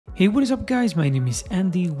Hey, what is up guys? My name is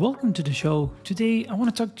Andy. Welcome to the show. Today I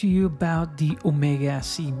want to talk to you about the Omega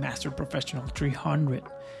Seamaster Professional 300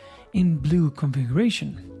 in blue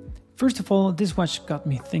configuration. First of all, this watch got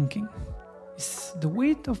me thinking. Is the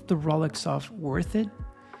weight of the Rolex Soft worth it?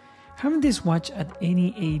 Having this watch at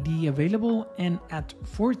any AD available and at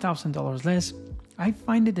 $4,000 less, I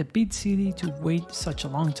find it a bit silly to wait such a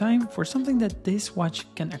long time for something that this watch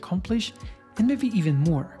can accomplish and maybe even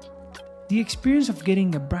more. The experience of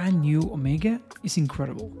getting a brand new Omega is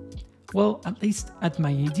incredible. Well, at least at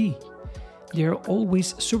my AD. They're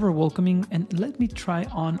always super welcoming and let me try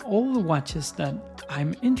on all the watches that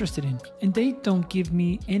I'm interested in. And they don't give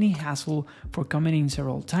me any hassle for coming in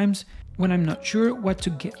several times when I'm not sure what to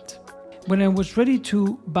get. When I was ready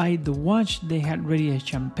to buy the watch, they had ready a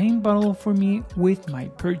champagne bottle for me with my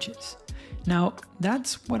purchase. Now,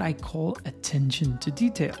 that's what I call attention to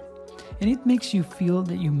detail. And it makes you feel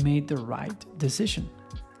that you made the right decision.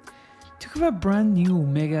 To have a brand new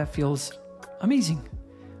Omega feels amazing,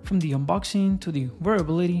 from the unboxing to the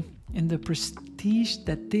wearability and the prestige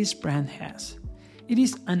that this brand has. It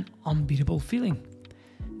is an unbeatable feeling.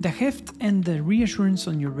 The heft and the reassurance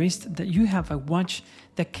on your wrist that you have a watch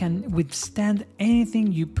that can withstand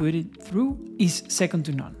anything you put it through is second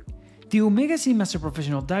to none. The Omega Seamaster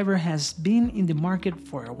Professional Diver has been in the market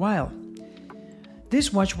for a while.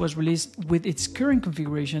 This watch was released with its current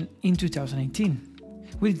configuration in 2018.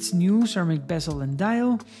 With its new ceramic bezel and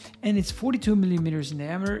dial and its 42mm in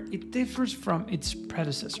diameter, it differs from its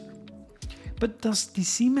predecessor. But does the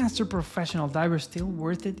Seamaster Professional Diver still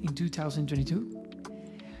worth it in 2022?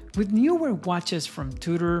 With newer watches from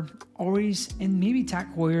Tudor, Oris, and maybe Tag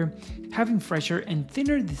Heuer having fresher and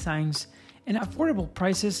thinner designs and affordable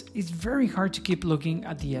prices, it's very hard to keep looking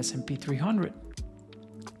at the S&P 300.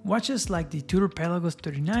 Watches like the Tudor Pelagos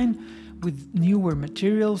 39 with newer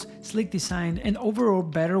materials, sleek design, and overall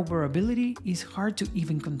better wearability is hard to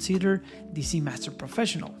even consider the Seamaster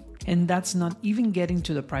Professional. And that's not even getting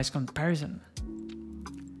to the price comparison.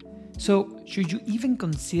 So, should you even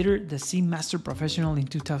consider the Seamaster Professional in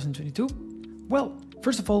 2022? Well,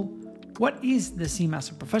 first of all, what is the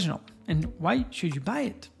Seamaster Professional and why should you buy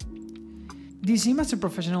it? The Seamaster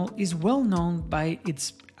Professional is well known by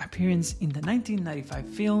its appearance in the 1995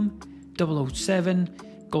 film 007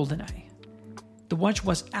 GoldenEye. The watch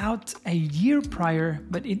was out a year prior,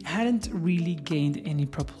 but it hadn't really gained any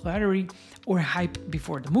popularity or hype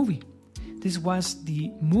before the movie. This was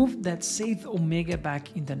the move that saved Omega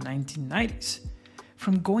back in the 1990s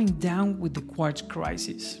from going down with the quartz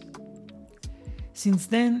crisis. Since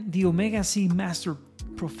then, the Omega Seamaster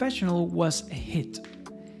Professional was a hit.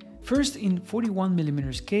 First in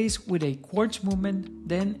 41mm case with a quartz movement,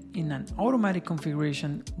 then in an automatic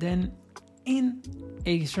configuration, then in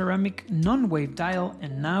a ceramic non-wave dial,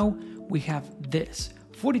 and now we have this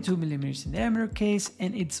 42mm in diameter case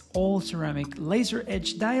and it's all ceramic laser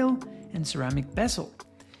edge dial and ceramic bezel.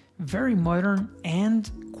 Very modern and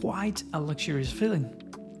quite a luxurious feeling.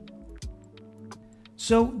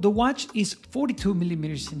 So the watch is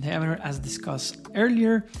 42mm in diameter as discussed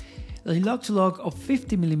earlier, a lug-to-lug of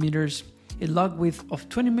 50mm, a lug width of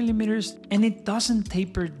 20mm, and it doesn't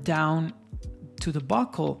taper down to the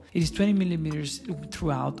buckle. It is 20mm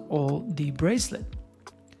throughout all the bracelet.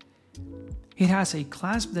 It has a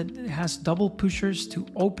clasp that has double pushers to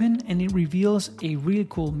open and it reveals a really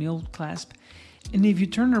cool milled clasp. And if you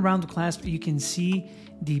turn around the clasp, you can see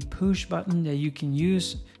the push button that you can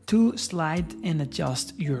use to slide and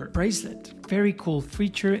adjust your bracelet. Very cool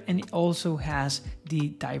feature, and it also has the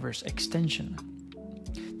diver's extension.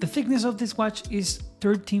 The thickness of this watch is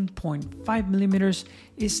 13.5mm.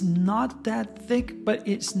 It's not that thick, but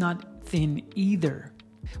it's not thin either.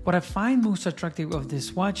 What I find most attractive of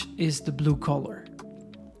this watch is the blue color.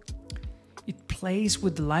 It plays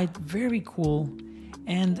with the light very cool,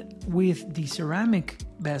 and with the ceramic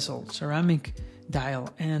bezel, ceramic dial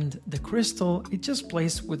and the crystal, it just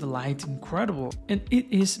plays with the light incredible, and it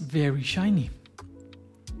is very shiny.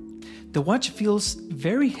 The watch feels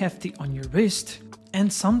very hefty on your wrist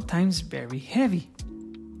and sometimes very heavy.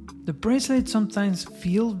 The bracelet sometimes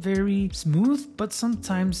feels very smooth, but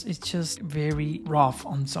sometimes it's just very rough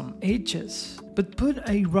on some edges. But put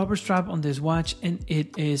a rubber strap on this watch and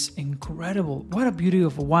it is incredible. What a beauty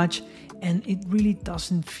of a watch, and it really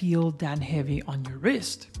doesn't feel that heavy on your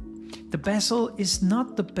wrist. The bezel is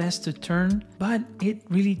not the best to turn, but it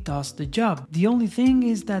really does the job. The only thing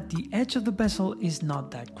is that the edge of the bezel is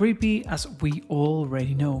not that creepy, as we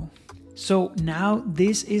already know. So now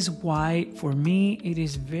this is why for me it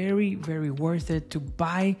is very worth it to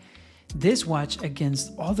buy this watch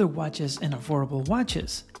against other watches and affordable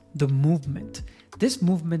watches. The movement. This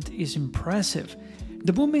movement is impressive.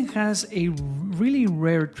 The movement has a really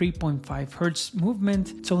rare 3.5 Hertz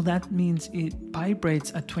movement, so that means it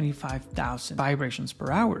vibrates at 25,000 vibrations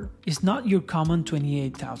per hour. It's not your common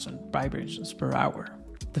 28,000 vibrations per hour.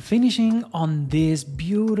 The finishing on this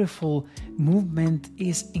beautiful movement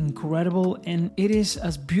is incredible, and it is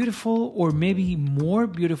as beautiful or maybe more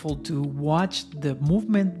beautiful to watch the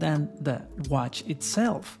movement than the watch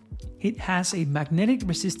itself. It has a magnetic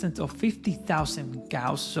resistance of 50,000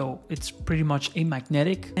 Gauss, so it's pretty much a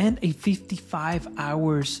magnetic, and a 55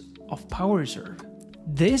 hours of power reserve.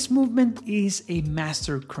 This movement is a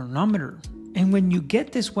master chronometer. And when you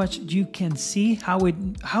get this watch, you can see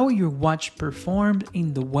how your watch performed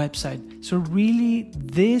in the website. So really,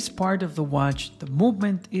 this part of the watch, the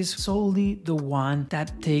movement, is solely the one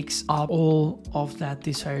that takes up all of that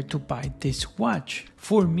desire to buy this watch.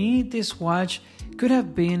 For me, this watch could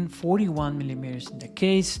have been 41 millimeters in the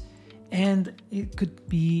case, and it could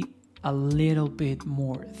be a little bit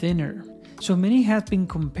more thinner. So many have been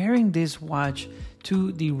comparing this watch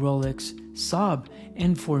to the Rolex Sub,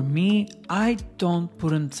 and for me, I don't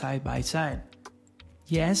put them side by side.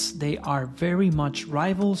 Yes, they are very much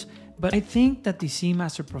rivals, but I think that the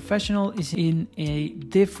Seamaster Professional is in a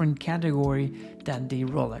different category than the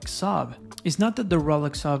Rolex Sub. It's not that the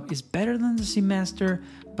Rolex Sub is better than the Seamaster,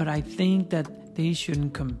 but I think that they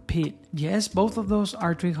shouldn't compete. Yes, both of those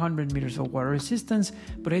are 300 meters of water resistance,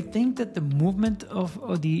 but I think that the movement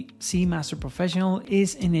of the Seamaster Professional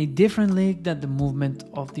is in a different league than the movement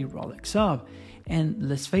of the Rolex Sub. And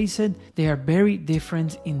let's face it, they are very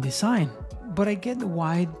different in design. But I get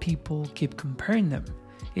why people keep comparing them.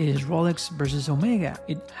 It is Rolex versus Omega.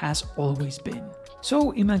 It has always been.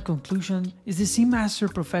 So in my conclusion, is the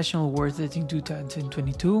Seamaster Professional worth it in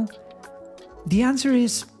 2022? The answer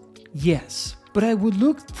is yes. But I would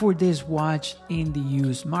look for this watch in the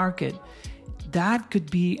used market. That could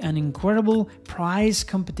be an incredible price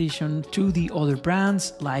competition to the other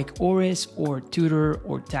brands like Oris or Tudor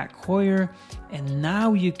or Tag Heuer, and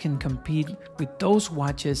now you can compete with those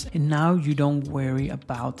watches, and now you don't worry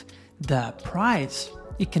about the price.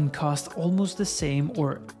 It can cost almost the same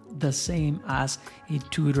or the same as a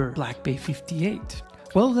Tudor Black Bay 58.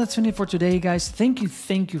 Well, that's it for today, guys. Thank you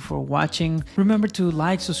for watching. Remember to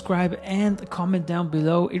like, subscribe, and comment down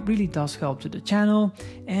below. It really does help to the channel.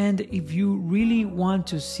 And if you really want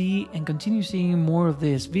to see and continue seeing more of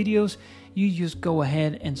these videos, you just go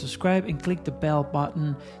ahead and subscribe and click the bell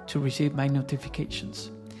button to receive my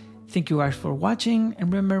notifications. Thank you guys for watching.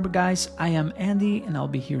 And remember, guys, I am Andy, and I'll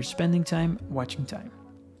be here spending time watching time.